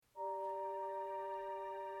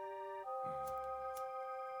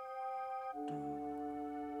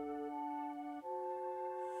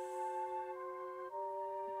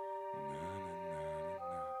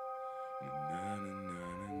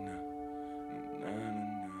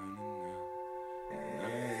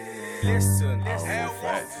Listen, I don't want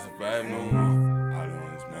fight to survive no more. I don't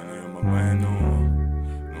want this money on my mind no more.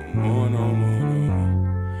 No more, no more, no more.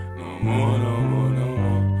 No more, no more, no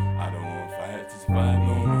more. I don't want fight to survive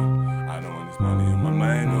no more. I don't want this money on my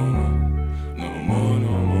mind no more. No more,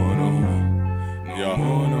 no more, no more. No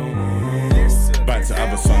more, no more, no more. Back to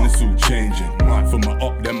have a son, it's all changing. For my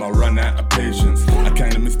up, then I run out of patience. I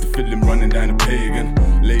kinda miss the feeling running down a pagan.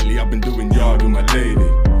 Lately I've been doing yard with my lady.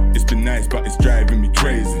 It's been nice, but it's driving me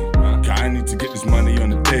crazy. Cause I need to get this money on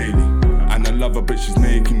the daily. And I love her, but she's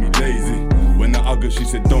making me lazy. When I hug her, she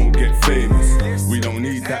said, don't get famous. We don't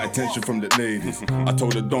need that attention from the ladies. I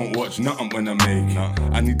told her, don't watch nothing when I make it.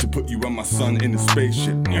 I need to put you and my son in a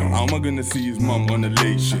spaceship. How am I gonna see his mum on a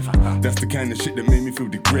late shift? That's the kind of shit that made me feel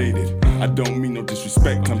degraded. I don't mean no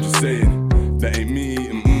disrespect, I'm just saying. That ain't me,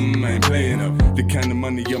 I ain't playing up. The kind of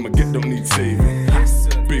money I'ma get don't need saving.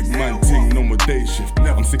 Big man ting, no more day shift.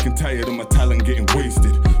 I'm sick and tired of my talent getting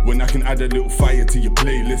wasted. When I can add a little fire to your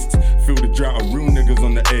playlist. Feel the drought of real niggas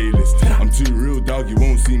on the A-list. I'm too real, dog, you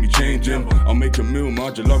won't see me changing. I'll make a meal,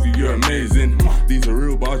 Marge, I love you, you're amazing. These are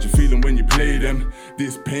real bars, you're feeling when you play them.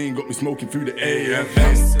 This pain got me smoking through the AM.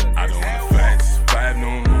 I don't wanna fight to survive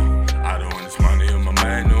no more. I don't want this money on my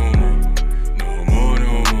mind no more. No more,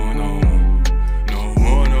 no more, no more. No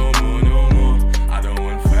more, no more, no more. I don't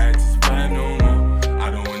wanna fight to survive no more. I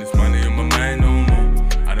don't want this money on my mind no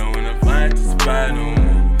more. I don't wanna fight to survive no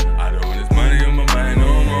more. I don't want this money on my mind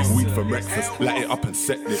no more. Weed for breakfast, light it up and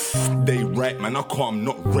set this. They right, man, I can't, I'm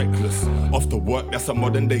not reckless. Off to work, that's a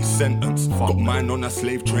modern day sentence. Got mine on a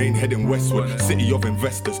slave train heading westward. City of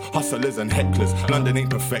investors, hustlers and hecklers. London ain't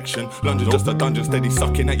perfection, London's just a dungeon steady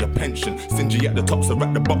sucking at your pension. Stingy at the top, so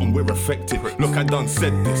at the bottom we're affected. Look, I done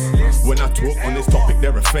said this. When I talk on this topic,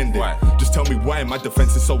 they're offended. Just tell me why my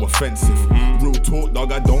defense is so offensive. Real talk,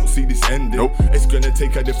 dog, I don't see this ending. It's gonna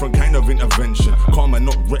take a different kind of intervention. Calm and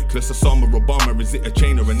not reckless. Osama Obama, is it a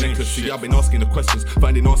chain or a necklace? See, I've been asking the questions,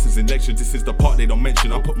 finding answers in lectures. This is the part they don't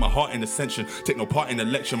mention. I put my heart in ascension, take no part in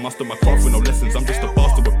election. Master my craft with no lessons. I'm just a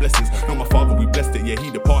bastard with blessings. Not my father, we blessed it. Yeah,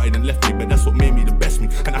 he departed and left me, but that's what made me the best me.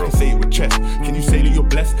 And I can say it with chest. Can you say that you're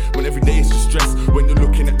blessed when every day is just stress? When you're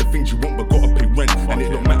looking at the things you want but gotta pay rent. And it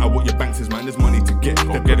don't matter what your bank says, man, there's money to get.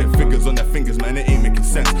 They're getting figures on their fingers, man, it ain't making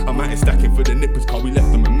sense. I'm out here stacking for the nippers, cause we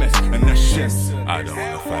left them a mess. And that's shit. I don't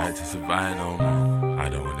wanna fight to survive no more. I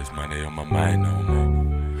don't want this money on my mind no more.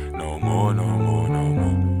 No more, no more, no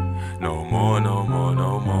more. No more, no more,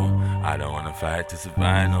 no more. I don't wanna fight to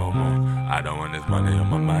survive no more. I don't want this money on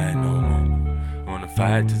my mind no more. I wanna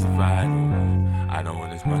fight to survive no more. I don't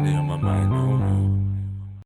want this money on my mind no more.